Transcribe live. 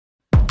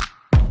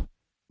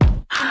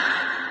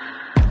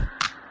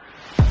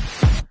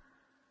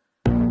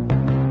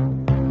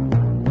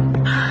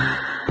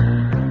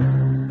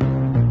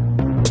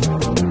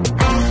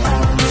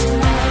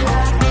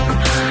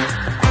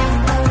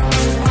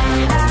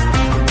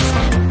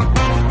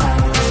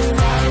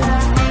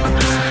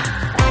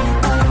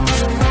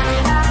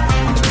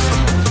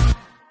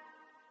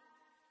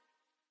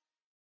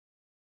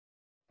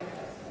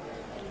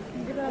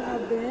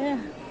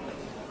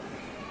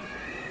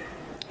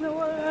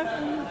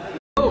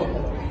Oh.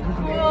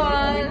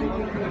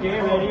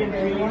 Okay, ready in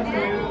 3, 2,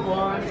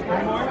 1.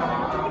 One more.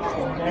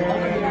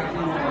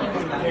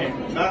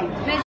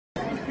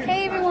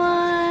 Hey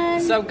everyone!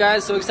 What's up,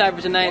 guys? So excited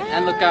for tonight,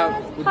 and look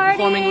out, we'll be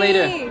performing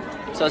later.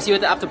 So I'll see you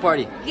at the after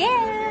party.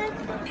 Yeah!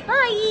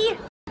 Bye!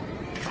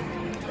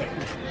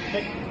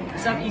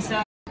 What's up,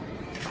 Isa?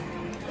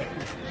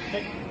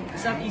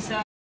 What's up,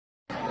 Isa?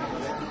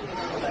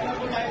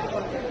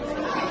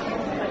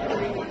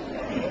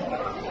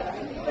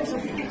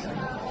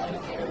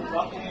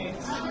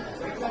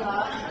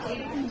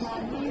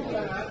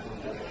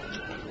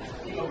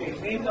 Okay,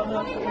 wait lang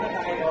muna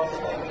tayo.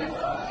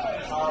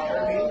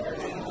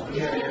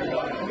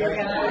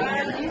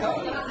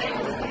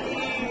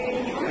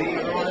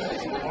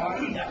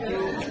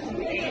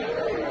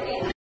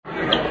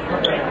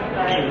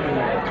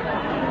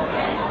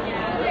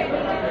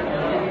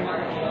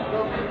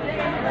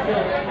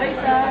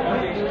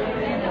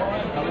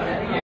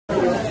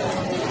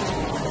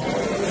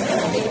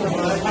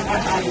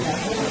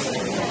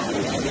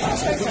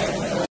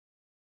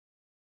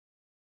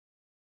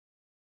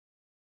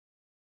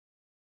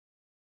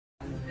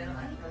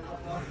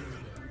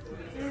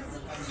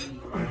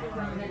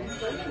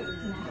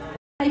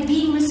 By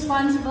being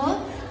responsible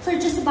for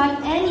just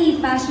about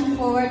any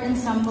fashion-forward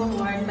ensemble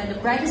worn by the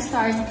brightest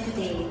stars of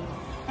today.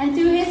 And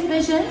through his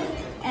vision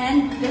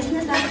and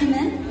business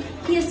acumen,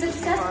 he has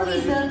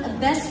successfully built a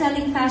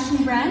best-selling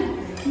fashion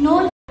brand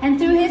known. And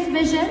through his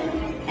vision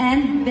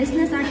and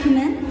business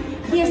acumen,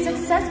 he has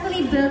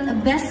successfully built a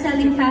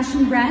best-selling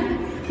fashion brand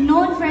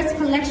known for its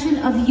collection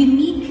of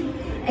unique,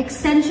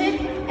 eccentric,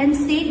 and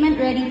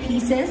statement-ready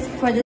pieces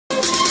for the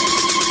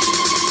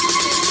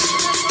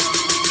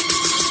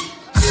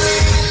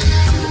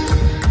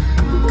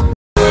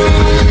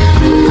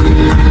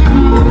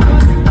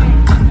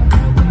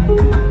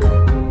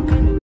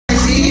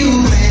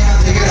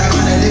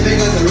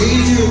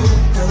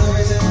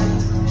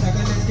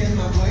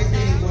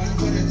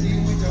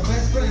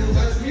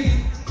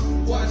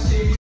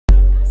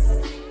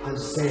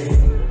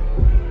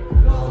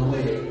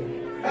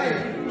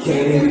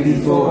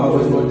before I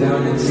was more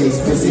down and chase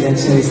pussy and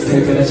chase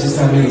paper, that's just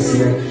how it is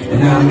here. And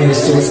now I'm in a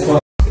short spot.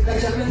 I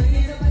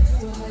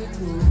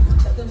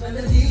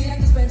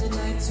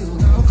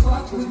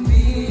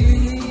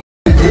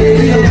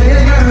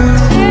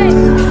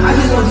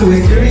just want to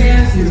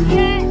experience you.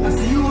 I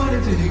see you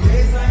wanted to do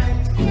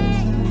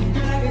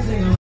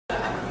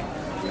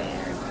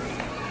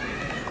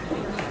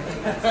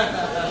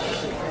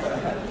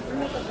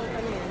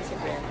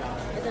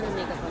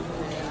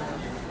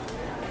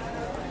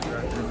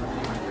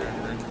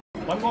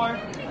One more.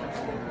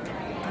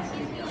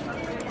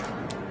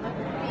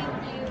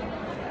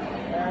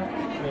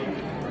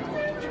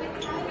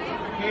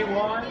 Okay,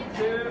 1,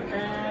 2,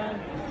 and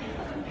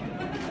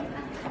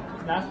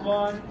last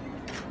one.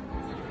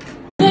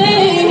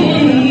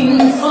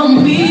 For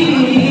me,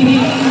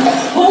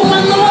 who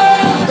won the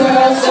world,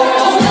 girls? Who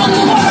won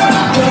the world,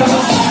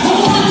 girls? Who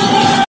won the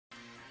world?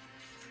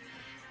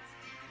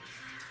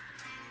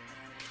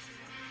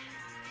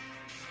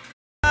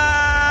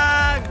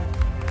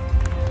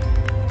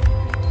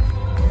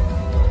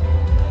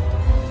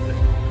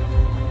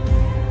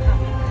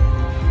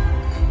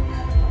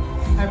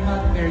 I'm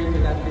not very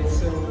good at this,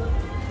 so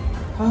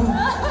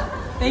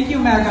thank you,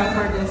 Mega,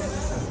 for this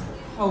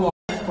award.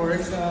 Of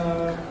course,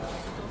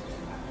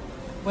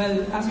 well,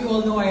 as you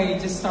all know, I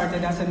just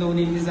started as a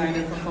no-name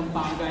designer from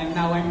Pampanga, and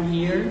now I'm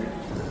here.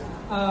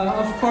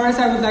 Of course,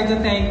 I would like to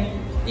thank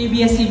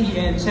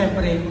ABS-CBN.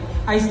 Syempre,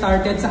 I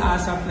started sa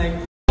ASAP like.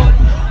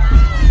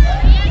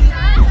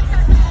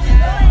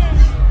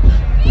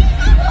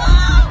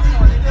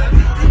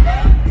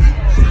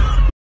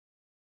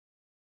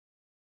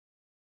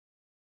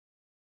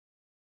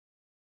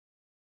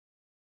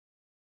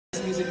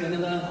 Music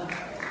Manila,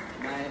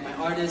 my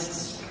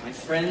artists, my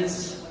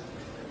friends,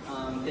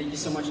 thank you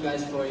so much,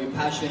 guys, for your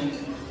passion,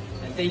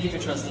 and thank you for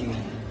trusting me,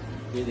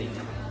 really.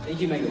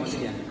 Thank you, Megan, once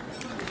again.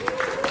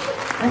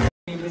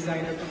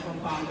 Designer from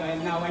Pampanga,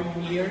 and now I'm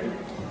here.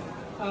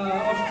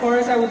 Of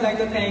course, I would like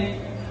to thank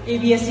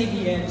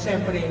ABS-CBN.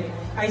 Syempre,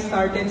 I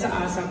started sa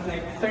ASAP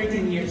like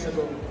 13 years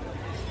ago.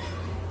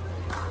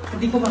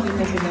 Hindi ko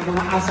makita sila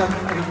mga ASAP,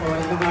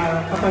 mga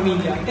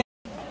kapamilya.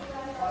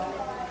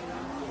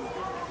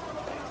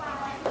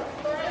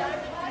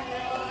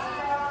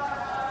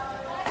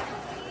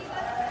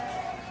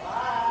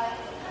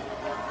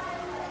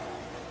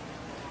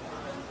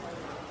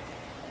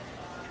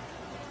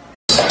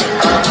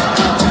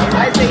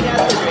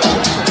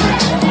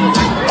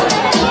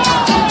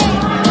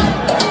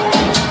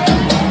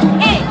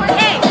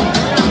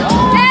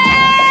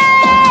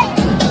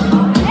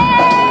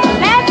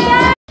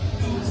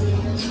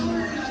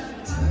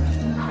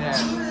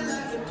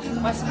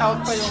 Mas out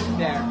pa yung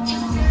there.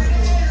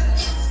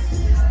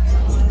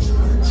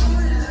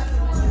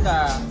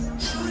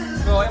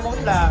 Go,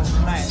 emote lang.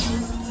 Nice.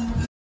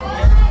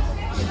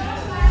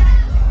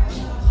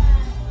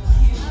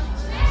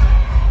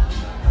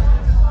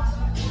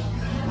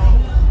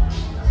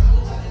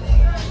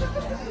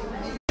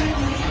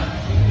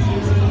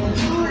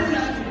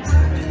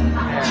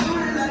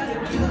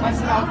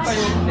 out pa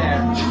yung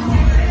there.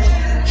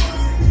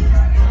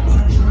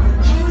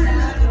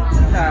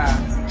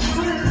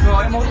 Go,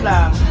 emote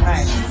lang.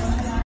 Right.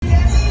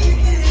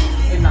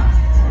 Ina.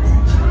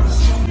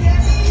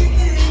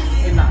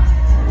 Ina.